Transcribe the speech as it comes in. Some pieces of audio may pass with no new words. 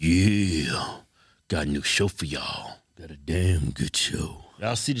Yeah, got a new show for y'all. Got a damn good show.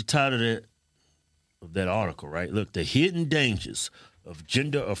 Y'all see the title of that article, right? Look, the hidden dangers of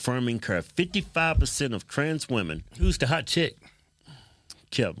gender-affirming care. 55% of trans women. Who's the hot chick?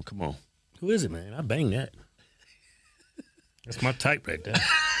 Kevin, come on. Who is it, man? I bang that. That's my type right there.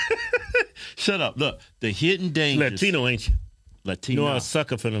 Shut up. Look, the hidden dangers. Latino, ain't you? Latina. You know, I'm a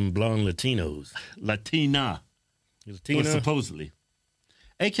sucker for them blonde Latinos. Latina. Latina? Well, supposedly.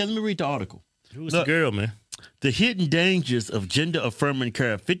 Hey, Ken, let me read the article. Who's the girl, man? The hidden dangers of gender-affirming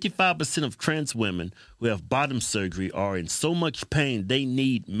care. 55% of trans women who have bottom surgery are in so much pain they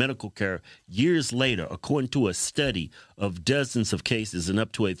need medical care years later, according to a study of dozens of cases, and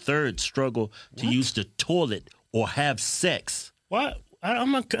up to a third struggle to use the toilet or have sex. Why?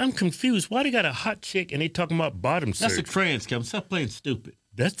 I'm confused. Why they got a hot chick and they talking about bottom surgery? That's a trans, Kevin. Stop playing stupid.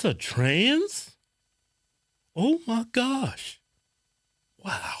 That's a trans? Oh, my gosh.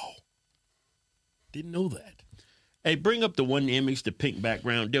 Wow. Didn't know that. Hey, bring up the one image, the pink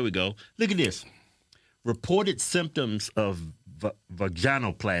background. There we go. Look at this. Reported symptoms of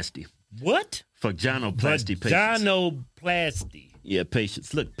vaginoplasty. What? Vaginoplasty patients. Vaginoplasty. Yeah,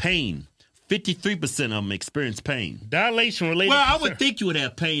 patients. Look, pain. 53% of them experience pain. Dilation related. Well, I would think you would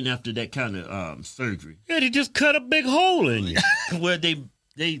have pain after that kind of surgery. Yeah, they just cut a big hole in you. Well, they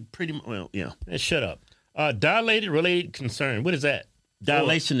pretty much, well, yeah. Hey, shut up. Dilated related concern. What is that?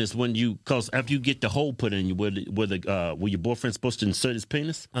 Dilation is when because after you get the hole put in you, where your boyfriend's supposed to insert his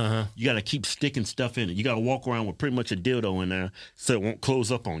penis, you got to keep sticking stuff in it. You got to walk around with pretty much a dildo in there so it won't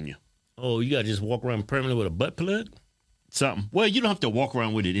close up on you. Oh, you got to just walk around permanently with a butt plug? Something. Well, you don't have to walk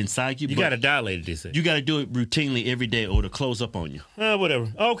around with it inside you. You got to dilate it, they say. You got to do it routinely every day or it'll close up on you.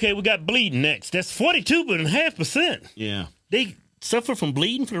 Whatever. Okay, we got bleeding next. That's 42.5%. Yeah. They suffer from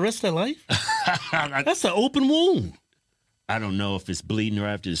bleeding for the rest of their life? That's an open wound. I don't know if it's bleeding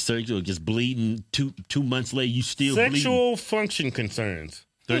right after the surgery or just bleeding 2 months later. You still bleeding. Sexual function concerns.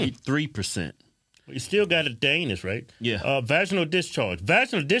 33%. You still got a anus, right? Yeah. Vaginal discharge.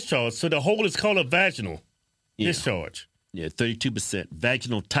 Vaginal discharge, so the hole is called a vaginal discharge. Yeah, 32%.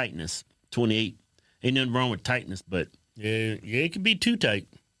 Vaginal tightness, 28%. Ain't nothing wrong with tightness, but... Yeah, it could be too tight.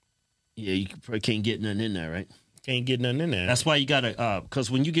 Yeah, you probably can't get nothing in there, right? Can't get nothing in there. That's why you got to... Because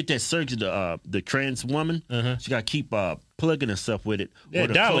when you get that surgery, the trans woman, she got to keep plugging herself with it. Yeah,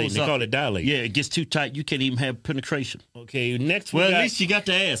 dilate. They call it dilate. Yeah, it gets too tight. You can't even have penetration. Okay, next Well, at least you got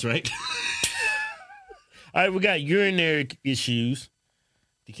the ass, right? All right, we got urinary issues.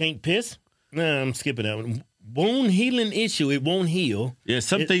 You can't piss? No, I'm skipping that one. Wound healing issue. It won't heal. Yeah,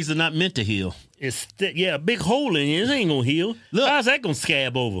 some things are not meant to heal. It's a big hole in it. It ain't gonna heal. Look, how's that gonna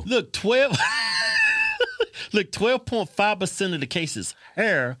scab over? Look, 12.5% of the cases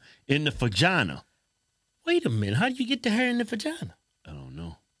hair in the vagina. Wait a minute. How do you get the hair in the vagina? I don't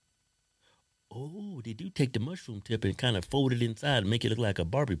know. Oh, they do take the mushroom tip and kind of fold it inside and make it look like a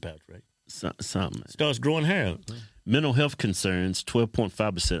Barbie pouch, right? Something. Starts growing hair out. Mental health concerns,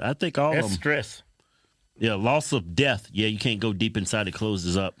 12.5%. I think all That's of them. stress. Yeah, loss of death. Yeah, you can't go deep inside. It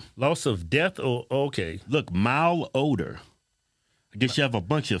closes up. Loss of death? Oh, okay. Look, mild odor. I guess you have a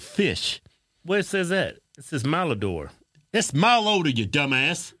bunch of fish. Where it says that? It says Malador. That's mild odor, you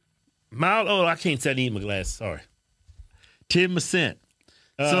dumbass. Mild odor? I can't tell you my glasses. Sorry. 10%.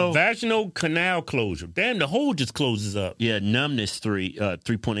 Vaginal canal closure. Damn, the hole just closes up. Yeah, numbness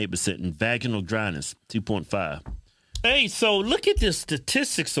 3.8%, and vaginal dryness 2.5%. Hey, so look at the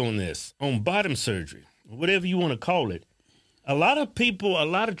statistics on this, on bottom surgery, whatever you want to call it. A lot of people, a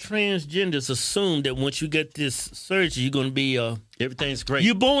lot of transgenders assume that once you get this surgery, you're going to be everything's great.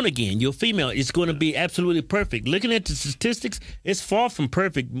 You're born again. You're female. It's going to be absolutely perfect. Looking at the statistics, it's far from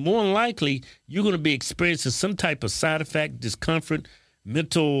perfect. More than likely, you're going to be experiencing some type of side effect, discomfort,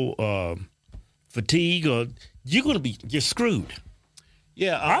 mental fatigue, or you're screwed.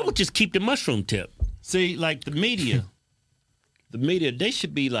 Yeah, I would just keep the mushroom tip. See, like the media, they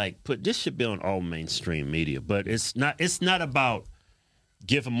should be like this should be on all mainstream media, but it's not about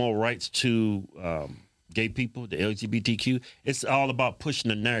giving more rights to gay people, the LGBTQ. It's all about pushing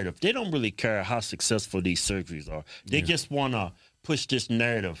the narrative. They don't really care how successful these surgeries are. They just want to push this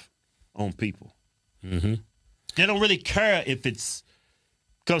narrative on people. Mm-hmm. They don't really care if it's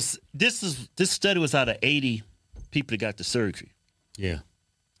because this study was out of 80 people that got the surgery. Yeah.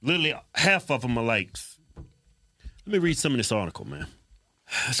 Literally half of them are like, let me read some of this article, man.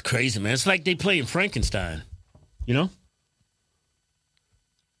 That's crazy, man. It's like they playing Frankenstein, you know?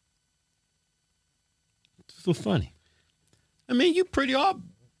 It's so funny. I mean, you pretty odd.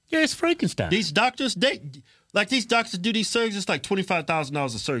 Yeah, it's Frankenstein. These doctors, Like these doctors do these surgeries, it's like $25,000 a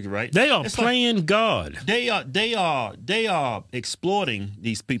surgery, right? They are it's playing God. They are exploiting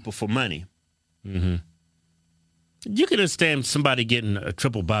these people for money. Mm-hmm. You can understand somebody getting a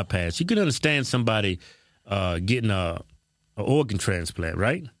triple bypass. You can understand somebody getting an organ transplant,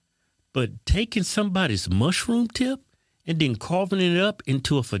 right? But taking somebody's mushroom tip and then carving it up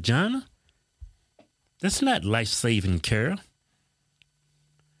into a vagina, that's not life-saving care.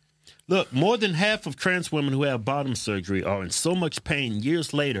 Look, more than half of trans women who have bottom surgery are in so much pain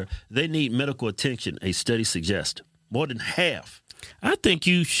years later they need medical attention, a study suggests. More than half. I think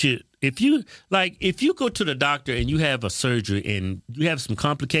you should, if you go to the doctor and you have a surgery and you have some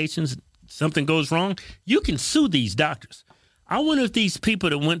complications, something goes wrong, you can sue these doctors. I wonder if these people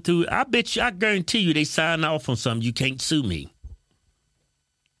that went through, I guarantee you they sign off on something, you can't sue me.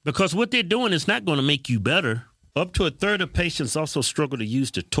 Because what they're doing is not going to make you better. Up to a third of patients also struggle to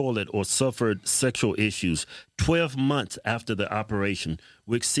use the toilet or suffered sexual issues 12 months after the operation,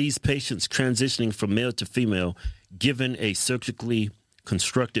 which sees patients transitioning from male to female given a surgically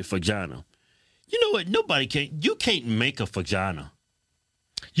constructed vagina. You know what? You can't make a vagina.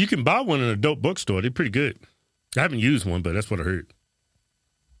 You can buy one in an adult bookstore. They're pretty good. I haven't used one, but that's what I heard.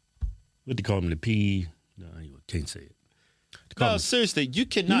 What do they call them? The P? No, I can't say it. No, seriously, you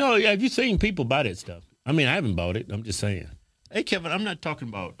cannot. No, have you seen people buy that stuff? I mean, I haven't bought it. I'm just saying. Hey, Kevin, I'm not talking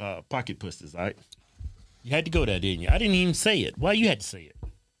about pocket pussies, all right? You had to go there, didn't you? I didn't even say it. Why you had to say it?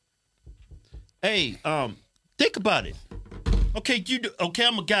 Hey, think about it. Okay,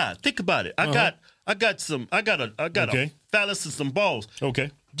 I'm a guy. Think about it. I got a phallus and some balls.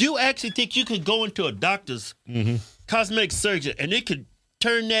 Okay. Do you actually think you could go into a doctor's cosmetic surgeon and they could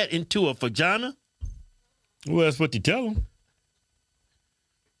turn that into a vagina? Well, that's what they tell them.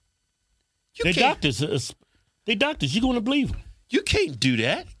 They doctors. You're going to believe them. You can't do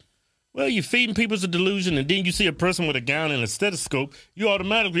that. Well, you're feeding people a delusion, and then you see a person with a gown and a stethoscope, you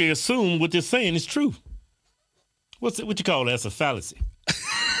automatically assume what they're saying is true. What you call that? That's a fallacy.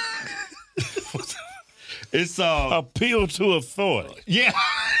 It's appeal to authority. Yeah,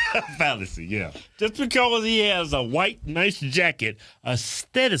 fallacy. Yeah, just because he has a white, nice jacket, a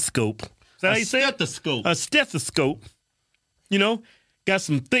stethoscope. Is that how you say it? A stethoscope. You know, got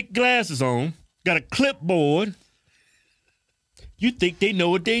some thick glasses on, got a clipboard. You think they know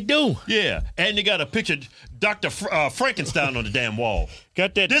what they do. Yeah, and they got a picture of Dr. Frankenstein on the damn wall.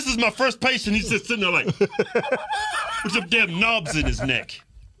 Got that. This is my first patient. He's just sitting there like, with some damn knobs in his neck.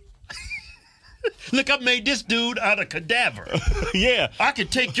 Look, I made this dude out of cadaver. Yeah. I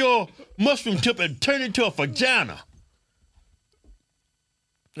could take your mushroom tip and turn it into a vagina.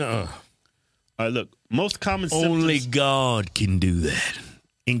 All right, look, most common symptoms. Only God can do that.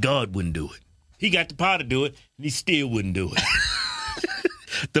 And God wouldn't do it. He got the power to do it, and he still wouldn't do it.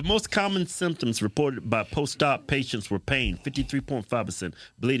 The most common symptoms reported by post-op patients were pain, 53.5%,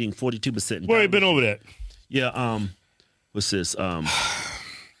 bleeding, 42%. Where you been over that? Yeah, what's this?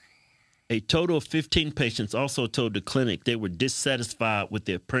 A total of 15 patients also told the clinic they were dissatisfied with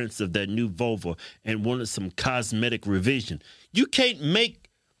the appearance of their new vulva and wanted some cosmetic revision. You can't make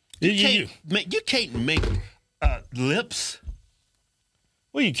lips.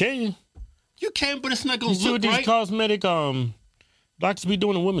 Well, you can. You can, but it's not going to look right. You see what these cosmetic doctors be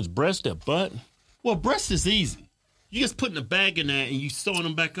doing to women's breast, their butt? Well, breast is easy. You just putting a bag in there and you sewing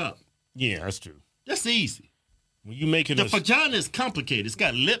them back up. Yeah, that's true. That's easy. When you make it the vagina is complicated. It's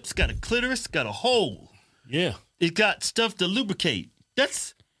got lips, got a clitoris, got a hole. Yeah. It got stuff to lubricate.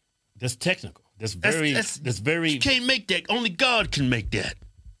 That's technical. That's very. You can't make that. Only God can make that.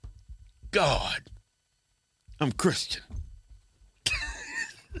 God. I'm Christian.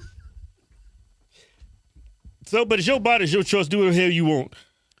 So, but it's your body, it's your choice. Do whatever the hell you want.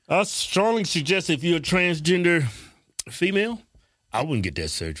 I strongly suggest if you're a transgender female, I wouldn't get that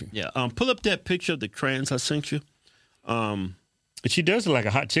surgery. Yeah. Pull up that picture of the trans I sent you. She does look like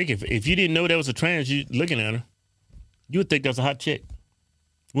a hot chick. If you didn't know that was a trans, you looking at her, you would think that's a hot chick,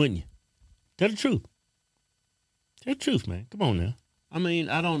 wouldn't you? Tell the truth. Tell the truth, man. Come on now. I mean,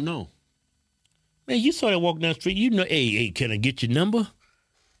 I don't know. Man, you saw that walking down the street. You know, hey, can I get your number?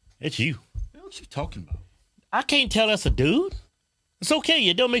 That's you. Man, what you talking about? I can't tell that's a dude. It's okay.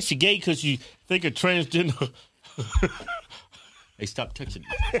 It don't make you gay because you think a transgender. Hey, stop touching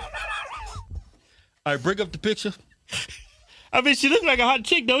me. All right, bring up the picture. I mean, she look like a hot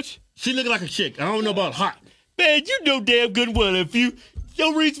chick, don't you? She look like a chick. I don't know about hot. Man, you know damn good well if you...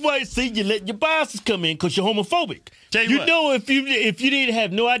 Your reason why you let your biases come in because you're homophobic. You know if you didn't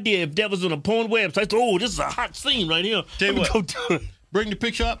have no idea if that was on a porn website, oh, this is a hot scene right here. Tell you what, bring the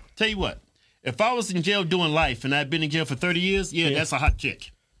picture up. Tell you what, if I was in jail doing life and I'd been in jail for 30 years, yeah. That's a hot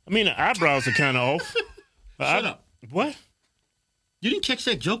chick. I mean, the eyebrows are kind of off. Shut up. What? You didn't catch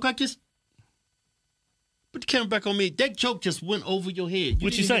that joke I just... Put the camera back on me. That joke just went over your head.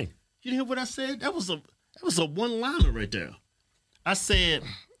 What you say? You didn't hear what I said? That was a one-liner right there. I said...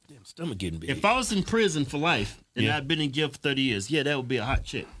 Damn, stomach getting big. If I was in prison for life and I'd been in jail for 30 years, yeah, that would be a hot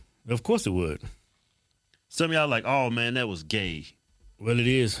chick. Of course it would. Some of y'all like, oh, man, that was gay. Well, it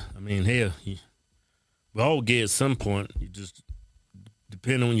is. I mean, hell, we're all gay at some point. You just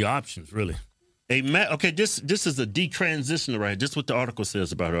depend on your options, really. Okay, this is a detransitioner, right? This is what the article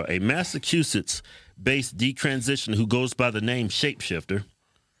says about her. A Massachusetts-based detransitioner who goes by the name Shapeshifter.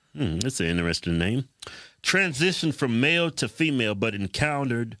 That's an interesting name. Transitioned from male to female, but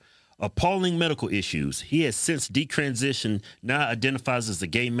encountered appalling medical issues. He has since detransitioned, now identifies as a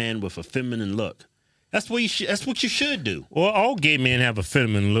gay man with a feminine look. That's what you should do. Well, all gay men have a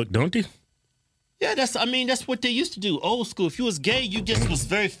feminine look, don't they? Yeah, that's what they used to do. Old school. If you was gay, you just was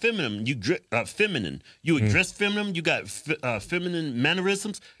very feminine. Feminine. You would dress feminine. You got feminine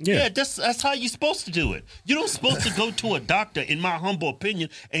mannerisms. Yeah, that's how you're supposed to do it. You're not supposed to go to a doctor, in my humble opinion,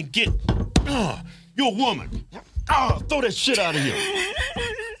 and get, you're a woman. Throw that shit out of here.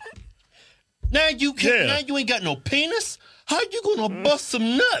 Now you ain't got no penis. How you gonna bust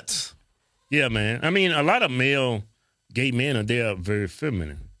some nuts? Yeah, man. I mean, a lot of male gay men they are very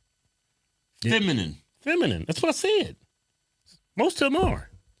feminine. Feminine. That's what I said. Most of them are.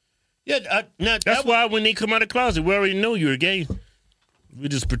 Yeah, that's why when they come out of the closet, we already know you're gay. We're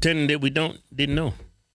just pretending that we didn't know.